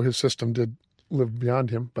 although his system did live beyond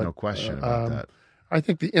him. But, no question about that. I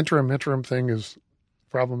think the interim thing is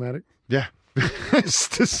problematic. Yeah.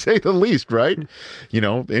 To say the least, right?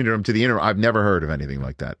 Interim to the interim. I've never heard of anything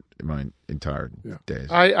like that in my entire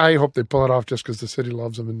days. I hope they pull it off just because the city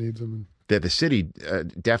loves them and needs them. The city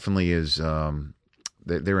definitely is.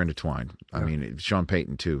 They're intertwined. Yeah. I mean, Sean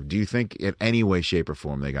Payton too. Do you think, in any way, shape, or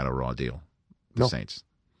form, they got a raw deal? The Saints.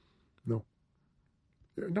 No,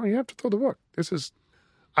 you have to throw the book.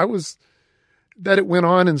 That it went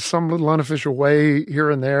on in some little unofficial way here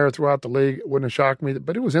and there throughout the league, it wouldn't have shocked me,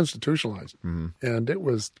 but it was institutionalized and it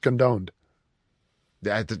was condoned.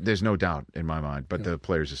 There's no doubt in my mind, but the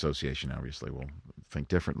Players Association obviously will think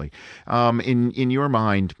differently. In your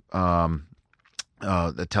mind, the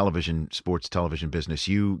sports television business,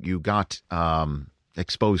 you got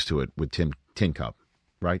exposed to it with Tin Cup,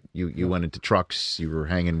 right? You went into trucks, you were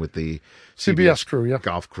hanging with the CBS crew,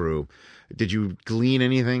 golf crew. Did you glean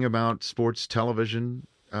anything about sports television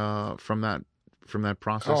from that from that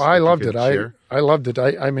process? Oh, I that you loved could it. share? I loved it.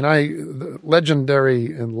 The legendary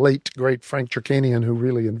and late great Frank Chirkanian, who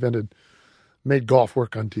really made golf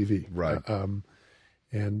work on TV. Right.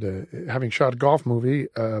 Having shot a golf movie,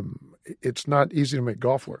 it's not easy to make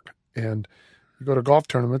golf work. And you go to golf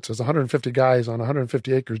tournaments, there's 150 guys on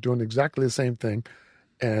 150 acres doing exactly the same thing,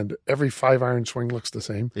 and every 5-iron swing looks the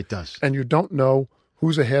same. It does. And you don't know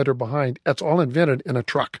who's ahead or behind. That's all invented in a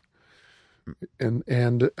truck.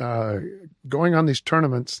 And going on these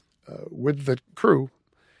tournaments with the crew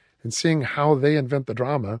and seeing how they invent the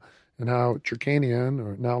drama and how Chirkanian,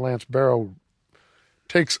 or now Lance Barrow,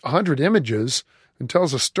 takes 100 images and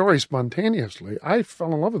tells a story spontaneously. I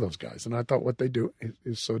fell in love with those guys, and I thought what they do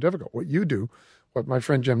is so difficult. What you do, what my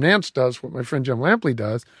friend Jim Nance does, what my friend Jim Lampley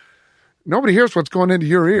does, nobody hears what's going into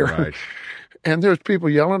your ear. Right. And there's people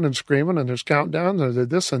yelling and screaming, and there's countdowns, and there's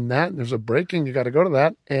this and that, and there's a breaking, you got to go to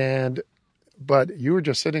that. But you were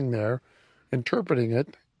just sitting there interpreting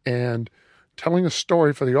it and telling a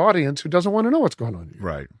story for the audience who doesn't want to know what's going on.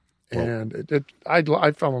 Right. And I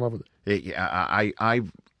fell in love with it. I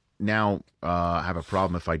now have a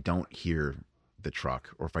problem if I don't hear the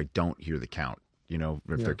truck or if I don't hear the count.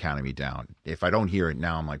 If they're counting me down. If I don't hear it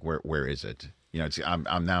now, I'm like, where is it?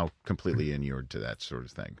 I'm now completely inured to that sort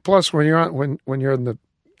of thing. Plus, when you're in the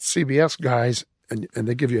CBS guys and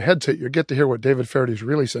they give you a headset, you get to hear what David Faraday's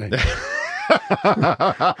really saying.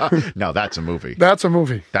 Now that's a movie. That's a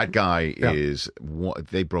movie. That guy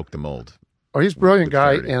they broke the mold. Oh, he's a brilliant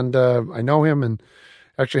guy, Faraday. and I know him and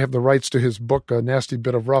actually have the rights to his book, A Nasty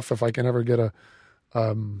Bit of Rough, if I can ever get a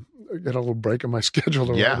little break in my schedule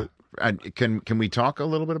to write it. And can we talk a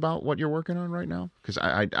little bit about what you're working on right now? Because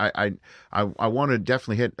I want to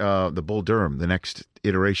definitely hit the Bull Durham, the next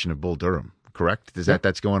iteration of Bull Durham. Correct?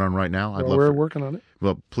 That's going on right now? We're working on it.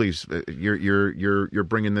 Well, please, you're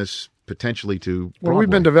bringing this potentially to Broadway. Well, we've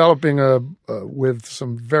been developing with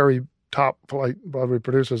some very top flight Broadway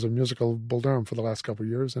producers of musical Bull Durham for the last couple of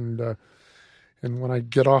years, and when I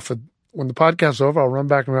get off when the podcast's over, I'll run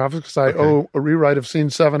back to my office because I owe a rewrite of Scene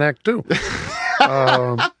 7, Act 2.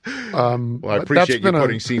 Well, I appreciate you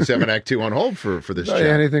putting Scene 7, Act 2 on hold for this chat.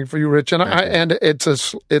 Anything for you, Rich. And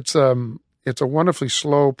it's a wonderfully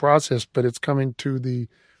slow process, but it's coming to the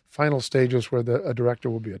final stages where a director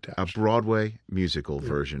will be attached. A Broadway musical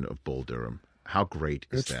version of Bull Durham. How great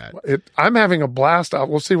is that? I'm having a blast.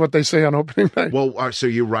 We'll see what they say on opening night. Well, so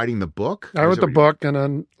you're writing the book? I wrote the book, and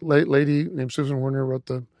a lady named Susan Werner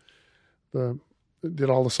wrote did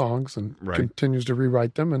all the songs and continues to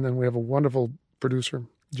rewrite them. And then we have a wonderful producer,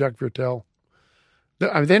 Jack Viertel.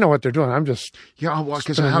 They know what they're doing. I'm just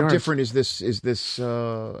because how different is this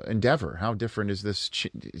endeavor? How different is this?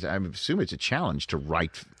 I assume it's a challenge to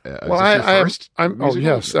write. I'm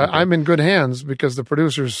in good hands because the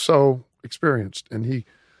producer's so experienced and he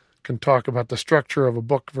can talk about the structure of a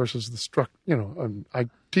book versus the structure. I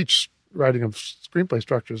teach writing of screenplay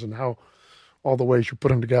structures and how all the ways you put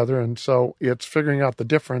them together, and so it's figuring out the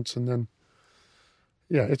difference. And then,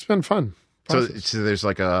 it's been fun. So there's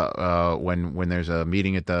like when there's a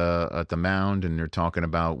meeting at the mound and they're talking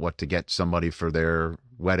about what to get somebody for their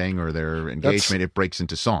wedding or their engagement, it breaks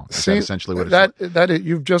into song. Is that essentially what it's like?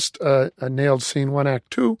 You've just nailed Scene 1,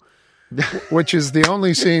 Act 2, which is the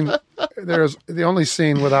only scene. There's the only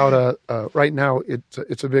scene without right now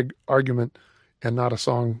it's a big argument and not a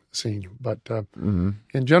song scene. But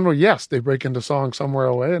in general, yes, they break into song somewhere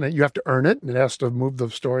away, and you have to earn it, and it has to move the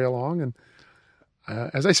story along. And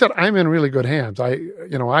as I said, I'm in really good hands.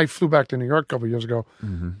 I flew back to New York a couple of years ago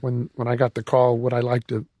when I got the call, would I like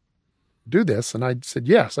to do this? And I said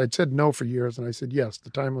yes. I'd said no for years, and I said yes. The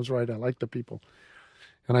time was right. I like the people.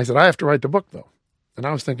 And I said, I have to write the book, though. And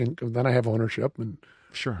I was thinking, then I have ownership. And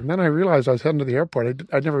sure. And then I realized I was heading to the airport.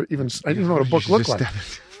 I didn't know what a book looked like.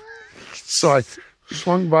 So I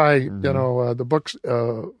swung by, the books,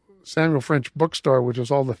 Samuel French bookstore, which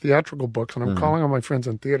is all the theatrical books. And I'm calling all my friends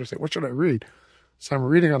in theater, saying, what should I read? So I'm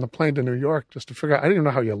reading on the plane to New York just to figure out. I didn't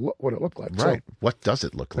even know what it looked like. Right. So, what does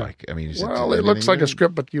it look like? I mean, it looks like a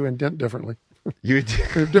script, but you indent differently. You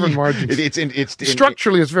different margins.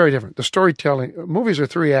 Structurally, it's very different. The storytelling. Movies are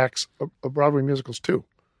 3 acts. A Broadway musical's 2.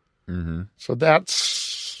 Mm-hmm. So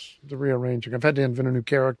that's the rearranging. I've had to invent a new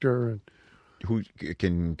character. And who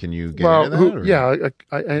can you get into that?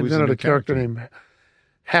 I invented a character named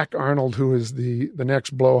Hack Arnold, who is the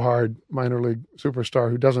next blowhard minor league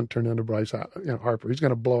superstar who doesn't turn into Bryce Harper. He's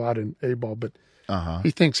going to blow out in A-ball, but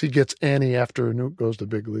he thinks he gets Annie after Newt goes to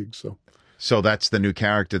big leagues. So that's the new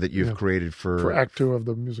character that you've created for Act 2 of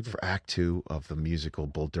the musical. For Act 2 of the musical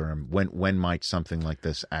Bull Durham. When might something like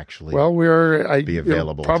this actually be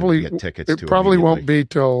available to get tickets to? It probably won't be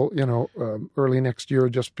till early next year,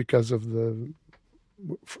 just because of the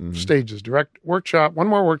stages: direct workshop, one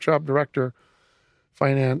more workshop, director,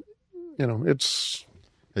 finance.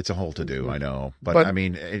 It's a whole to do. I know, but I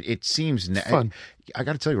mean, it seems fun. I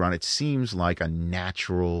got to tell you, Ron, it seems like a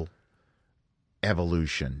natural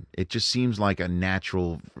evolution. It just seems like a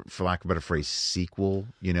natural, for lack of a better phrase, sequel.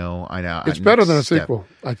 I know it's better than a sequel.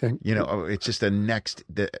 I think. It's just the next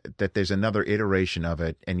that there's another iteration of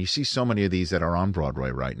it, and you see so many of these that are on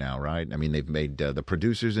Broadway right now, right? I mean, they've made The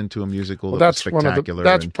Producers into a musical. Well, that's spectacular.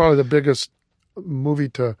 That's probably the biggest movie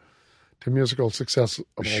to musical success of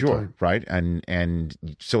all time. Right, and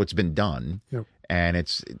so it's been done. Yep.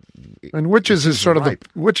 And Witches is sort of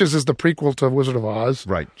Witches is the prequel to Wizard of Oz.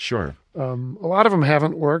 Right, sure. A lot of them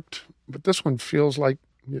haven't worked, but this one feels like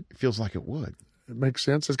it would. It makes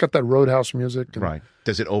sense. It's got that Roadhouse music. Right.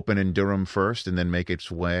 Does it open in Durham first and then make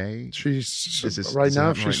its way? She sings a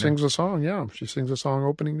song. Yeah, she sings a song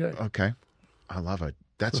opening day. Okay, I love it.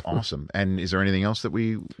 That's awesome. And is there anything else that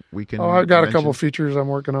we can? I've got a couple features I'm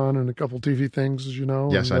working on and a couple TV things, as you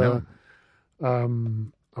know. Yes, I know.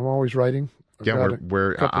 I'm always writing.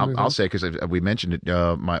 I'll say, because we mentioned it.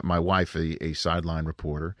 My wife, a sideline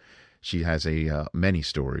reporter, she has many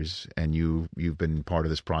stories, and you've been part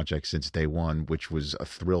of this project since day one, which was a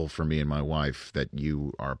thrill for me and my wife that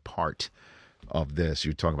you are part of this.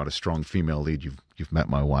 You talk about a strong female lead. You've met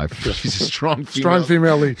my wife. She's a strong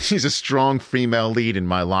female lead. She's a strong female lead in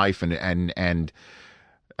my life, and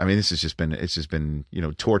I mean, it's just been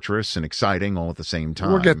torturous and exciting all at the same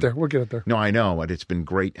time. We'll get there. No, I know, but it's been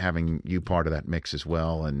great having you part of that mix as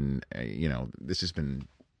well, and this has been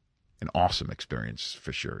an awesome experience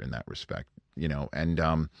for sure in that respect.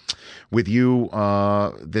 And with you,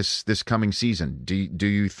 this coming season, do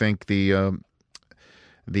you think the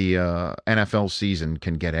NFL season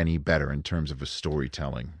can get any better in terms of a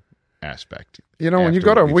storytelling aspect? When you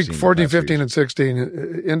go to week 14, 15, and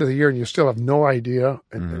 16 end of the year, and you still have no idea,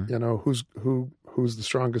 and who's the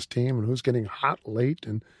strongest team and who's getting hot late,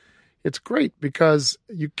 and it's great because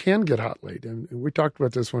you can get hot late. And we talked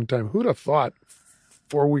about this one time. Who'd have thought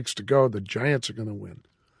 4 weeks to go the Giants are going to win?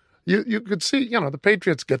 You could see, the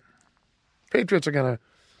Patriots are going to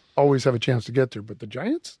always have a chance to get there, but the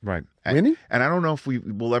Giants, right, winning. And I don't know if we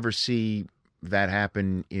will ever see that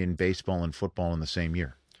happen in baseball and football in the same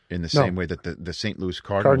year. In the same way that the St. Louis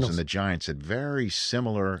Cardinals and the Giants had very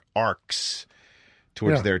similar arcs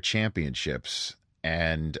towards their championships.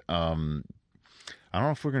 And I don't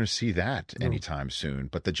know if we're going to see that anytime soon.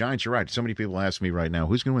 But the Giants, you're right. So many people ask me right now,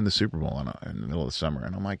 who's going to win the Super Bowl in the middle of the summer?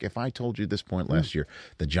 And I'm like, if I told you at this point last year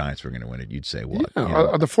the Giants were going to win it, you'd say what? Yeah.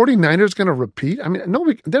 Are the 49ers going to repeat? I mean,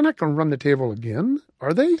 they're not going to run the table again,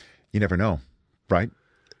 are they? You never know, right?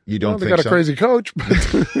 You don't think they got a crazy coach.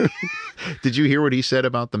 But did you hear what he said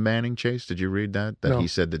about the Manning chase? Did you read that? No. He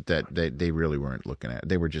said that they really weren't looking at.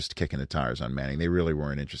 They were just kicking the tires on Manning. They really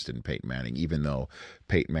weren't interested in Peyton Manning, even though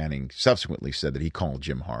Peyton Manning subsequently said that he called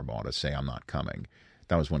Jim Harbaugh to say, "I'm not coming."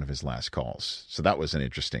 That was one of his last calls. So that was an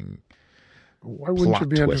interesting. Why wouldn't you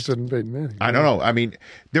be interested in Peyton Manning? I don't know. I mean,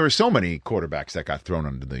 there were so many quarterbacks that got thrown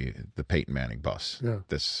under the Peyton Manning bus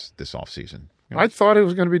this offseason. I thought it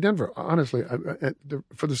was going to be Denver, honestly.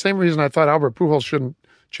 For the same reason I thought Albert Pujols shouldn't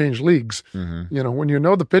change leagues. Mm-hmm. When you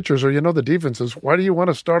know the pitchers or you know the defenses, why do you want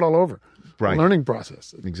to start all over? Right. Learning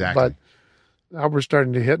process. Exactly. But Albert's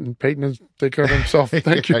starting to hit, and Peyton is take care of himself.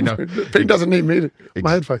 Thank you. I know. Peyton doesn't need me to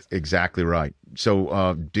my advice. Exactly right.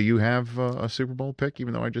 So do you have a Super Bowl pick,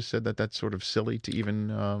 even though I just said that that's sort of silly to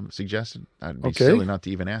even suggest it? I'd be silly not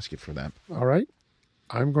to even ask you for that. All right.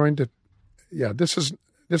 I'm going to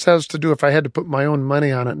this has to do if I had to put my own money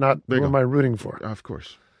on it, not who am I rooting for. Of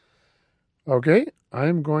course. Okay.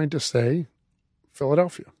 I'm going to say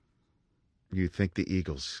Philadelphia. You think the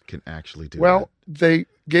Eagles can actually do that? Well, they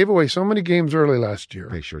gave away so many games early last year.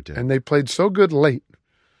 They sure did. And they played so good late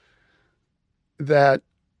that,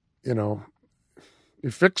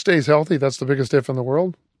 if Vic stays healthy, that's the biggest if in the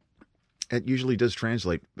world. It usually does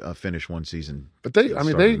translate finish one season. But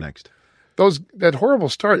the next. That horrible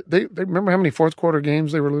start, they remember how many fourth quarter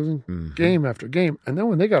games they were losing? Game after game. And then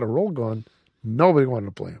when they got a roll going, nobody wanted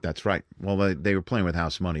to play them. That's right. Well, they were playing with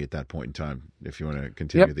house money at that point in time, if you want to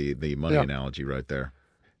continue the money analogy right there.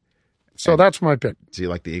 So that's my pick. So you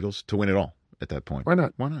like the Eagles to win it all at that point? Why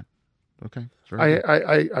not? Why not? Okay.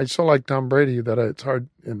 I so like Tom Brady that it's hard.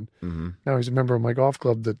 And now he's a member of my golf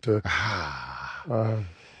club that...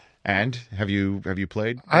 And have you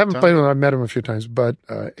played? I haven't played with him. I've met him a few times, but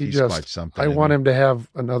he's quite something. I want him to have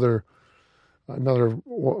another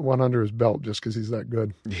one under his belt just because he's that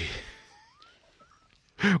good.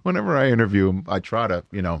 Whenever I interview him, I try to,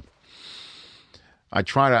 I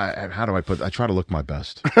try to look my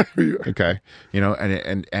best. Okay.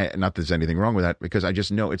 And not that there's anything wrong with that, because I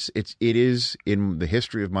just know it is in the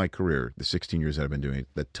history of my career, the 16 years that I've been doing it,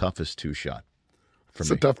 the toughest 2-shot. It's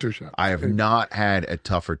a tough 2-shot. I have not had a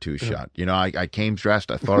tougher 2-shot. I came dressed.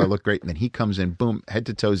 I thought I looked great. And then he comes in, boom, head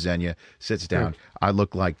to toe Xenia, sits down. I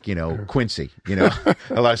look like, Quincy,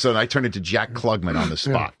 All of a sudden I turn into Jack Klugman on the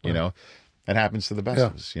spot, It happens to the best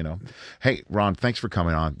of us, Hey, Ron, thanks for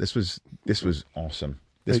coming on. This was awesome.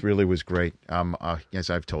 This really was great. As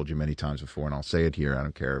I've told you many times before, and I'll say it here, I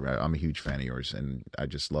don't care. I'm a huge fan of yours, and I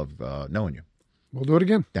just love knowing you. We'll do it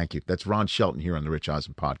again. Thank you. That's Ron Shelton here on the Rich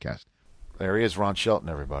Eisen podcast. There he is, Ron Shelton,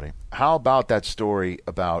 everybody. How about that story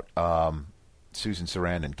about Susan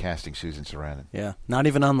Sarandon, casting Susan Sarandon? Yeah, not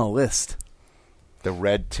even on the list. The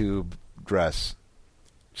red tube dress.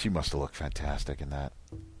 She must have looked fantastic in that.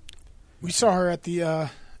 We saw her at the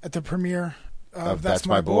premiere of That's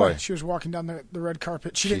My Boy. She was walking down the red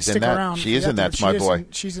carpet. She didn't stick around. She is in That's My Boy.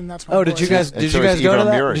 She's in That's My Boy. Oh, did you guys go to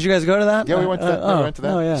that? Did you guys go to that? Yeah, we went to that. We went to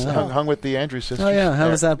that. Oh, yeah. Hung with the Andrews sisters. Oh, yeah. How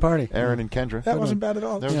was that party? Aaron and Kendra. That wasn't bad at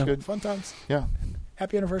all. That was good. Fun times. Yeah.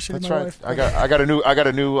 Happy anniversary to my wife. I got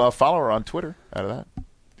a new follower on Twitter out of that.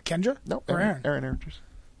 Kendra? No, or Aaron? Aaron Andrews.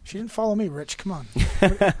 She didn't follow me, Rich. Come on.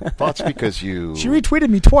 Well, that's because you. She retweeted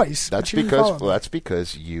me twice. That's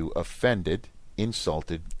because you offended,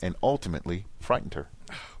 insulted, and ultimately frightened her.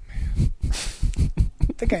 Oh man.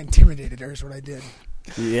 I think I intimidated her. Is what I did.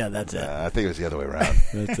 Yeah, that's it. I think it was the other way around.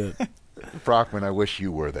 That's it. Brockman, I wish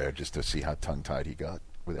you were there just to see how tongue-tied he got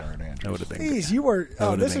with Aaron Andrews. That would have been. Please, you were.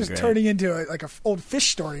 Oh, this is turning into an old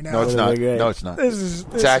fish story now. No, it's not. No, it's not.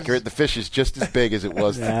 It's accurate. The fish is just as big as it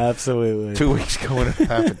was. Absolutely. 2 weeks ago when it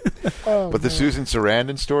happened. But the Susan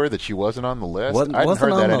Sarandon story that she wasn't on the list, I hadn't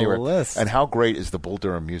heard that anywhere. List. And how great is the Bull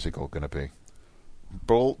Durham musical going to be?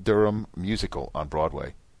 Bull Durham musical on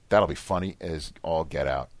Broadway. That'll be funny as all get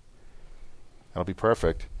out. That'll be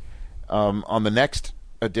perfect. On the next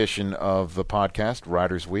edition of the podcast,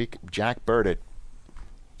 Writers Week, Jack Burdett,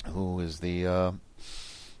 who is the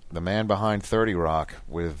man behind 30 Rock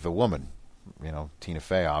with the woman, Tina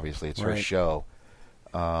Fey. Obviously, it's her show,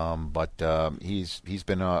 but he's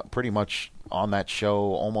been pretty much on that show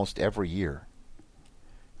almost every year.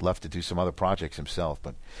 Left to do some other projects himself,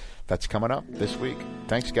 but that's coming up this week.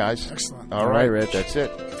 Thanks, guys. Excellent. All right, Rich. That's it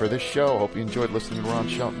for this show. Hope you enjoyed listening to Ron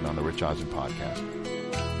Shelton on the Rich Eisen podcast.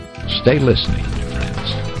 Stay listening, my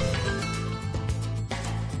friends.